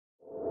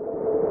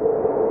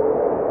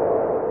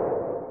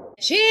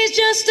She's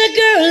just a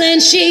girl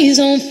and she's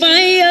on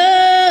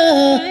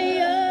fire.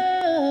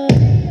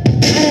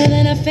 Hotter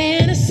than a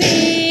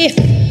fantasy,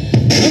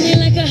 only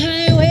like a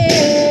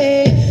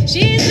highway.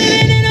 She's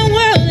living in a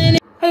world and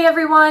Hey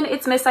everyone,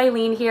 it's Miss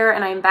Eileen here,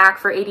 and I'm back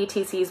for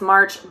ADTC's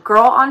March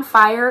Girl on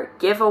Fire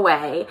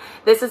giveaway.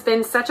 This has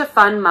been such a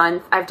fun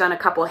month. I've done a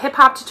couple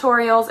hip-hop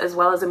tutorials as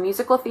well as a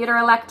musical theater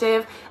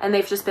elective, and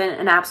they've just been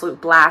an absolute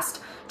blast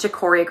to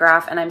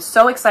choreograph, and I'm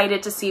so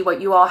excited to see what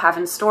you all have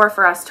in store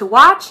for us to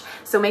watch.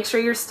 So make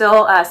sure you're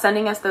still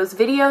sending us those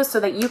videos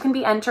so that you can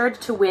be entered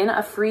to win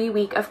a free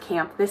week of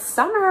camp this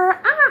summer.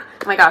 Oh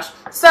my gosh.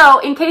 So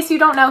in case you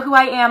don't know who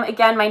I am,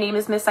 again, my name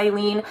is Miss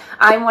Eileen.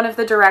 I'm one of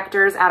the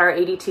directors at our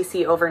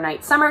ADTC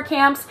overnight summer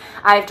camps.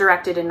 I've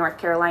directed in North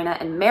Carolina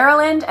and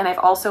Maryland, and I've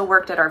also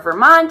worked at our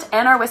Vermont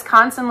and our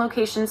Wisconsin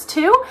locations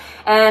too.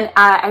 And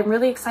I'm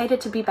really excited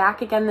to be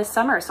back again this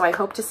summer, so I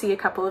hope to see a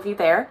couple of you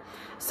there.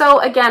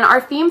 So again,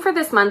 our theme for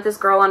this month is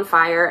Girl on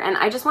Fire, and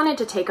I just wanted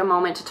to take a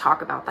moment to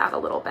talk about that a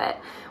little bit.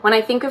 When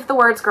I think of the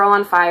words Girl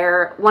on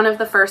Fire, one of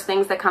the first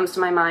things that comes to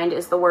my mind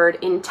is the word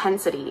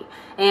intensity.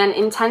 And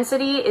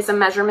intensity is a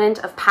measurement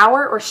of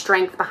power or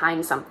strength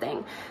behind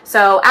something.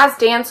 So as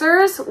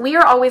dancers, we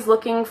are always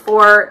looking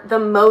for the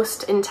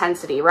most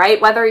intensity, right?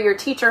 Whether your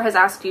teacher has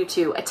asked you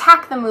to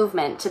attack the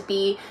movement, to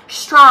be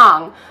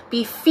strong,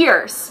 be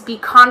fierce, be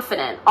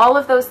confident, all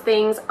of those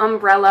things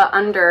umbrella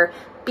under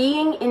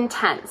being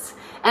intense.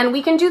 And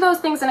we can do those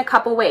things in a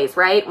couple ways,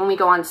 right? When we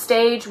go on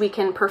stage, we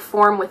can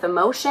perform with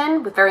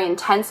emotion, with very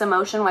intense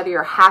emotion, whether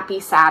you're happy,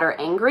 sad, or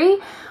angry.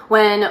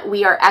 When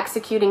we are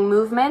executing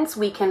movements,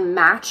 we can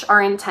match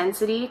our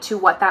intensity to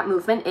what that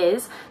movement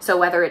is. So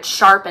whether it's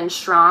sharp and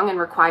strong and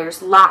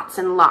requires lots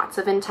and lots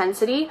of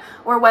intensity,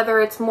 or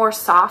whether it's more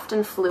soft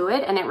and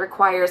fluid and it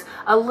requires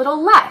a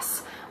little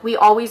less, we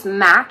always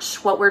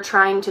match what we're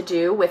trying to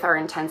do with our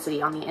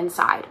intensity on the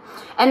inside.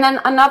 And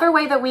then another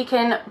way that we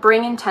can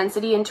bring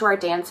intensity into our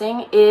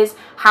dancing is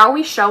how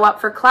we show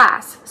up for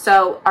class.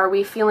 So are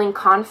we feeling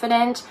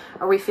confident?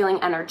 Are we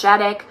feeling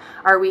energetic?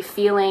 Are we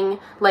feeling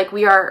like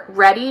we are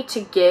ready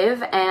to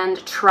give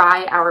and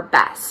try our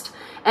best?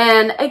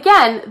 And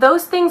again,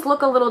 those things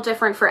look a little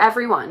different for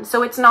everyone.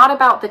 So it's not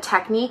about the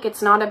technique,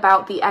 it's not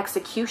about the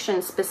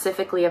execution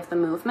specifically of the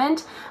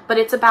movement, but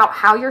it's about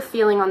how you're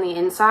feeling on the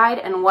inside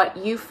and what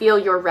you feel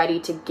you're ready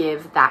to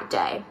give that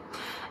day.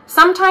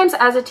 Sometimes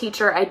as a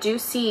teacher, I do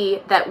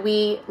see that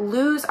we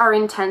lose our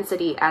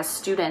intensity as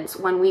students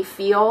when we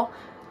feel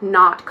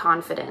not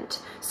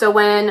confident. So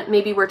when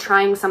maybe we're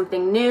trying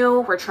something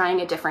new, we're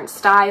trying a different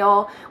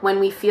style, when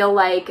we feel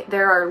like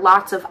there are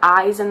lots of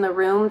eyes in the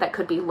room that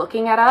could be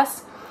looking at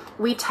us,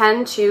 we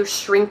tend to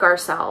shrink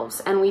ourselves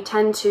and we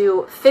tend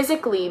to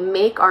physically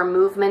make our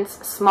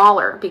movements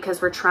smaller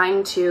because we're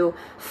trying to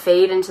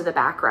fade into the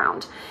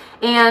background.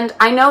 And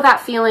I know that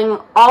feeling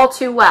all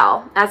too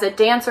well. As a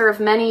dancer of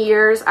many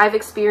years, I've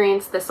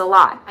experienced this a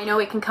lot. I know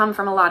it can come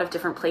from a lot of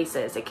different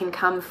places. It can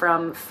come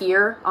from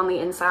fear on the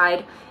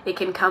inside. It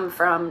can come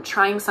from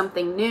trying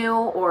something new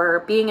or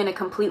being in a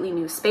completely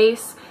new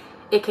space.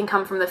 It can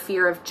come from the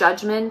fear of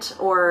judgment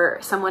or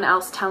someone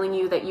else telling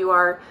you that you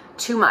are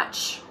too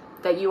much,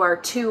 that you are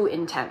too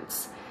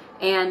intense.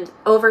 And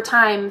over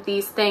time,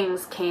 these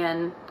things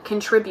can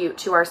contribute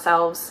to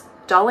ourselves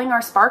dulling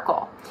our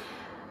sparkle.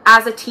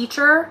 As a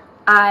teacher,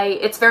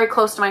 it's very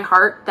close to my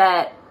heart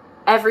that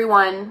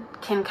everyone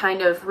can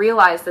kind of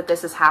realize that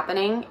this is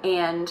happening,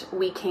 and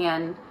we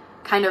can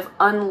kind of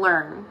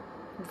unlearn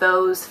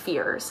those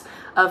fears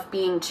of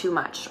being too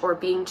much or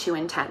being too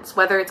intense,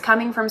 whether it's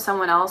coming from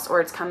someone else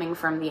or it's coming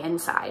from the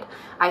inside.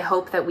 I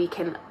hope that we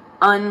can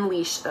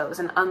unleash those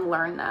and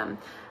unlearn them.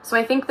 So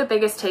I think the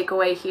biggest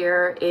takeaway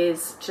here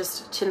is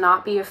just to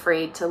not be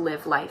afraid to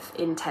live life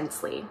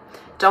intensely.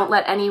 Don't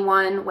let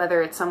anyone,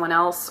 whether it's someone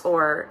else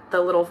or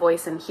the little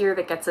voice in here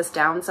that gets us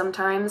down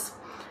sometimes,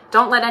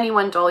 don't let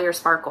anyone dull your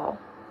sparkle.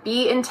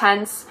 Be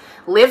intense,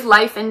 live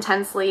life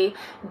intensely,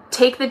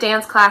 take the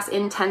dance class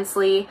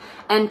intensely,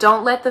 and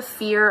don't let the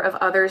fear of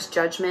others'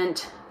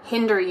 judgment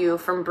hinder you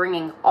from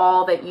bringing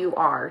all that you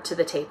are to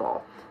the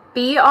table.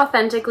 Be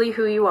authentically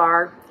who you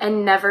are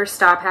and never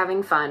stop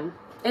having fun.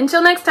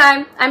 Until next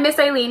time, I'm Miss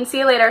Eileen. See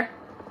you later.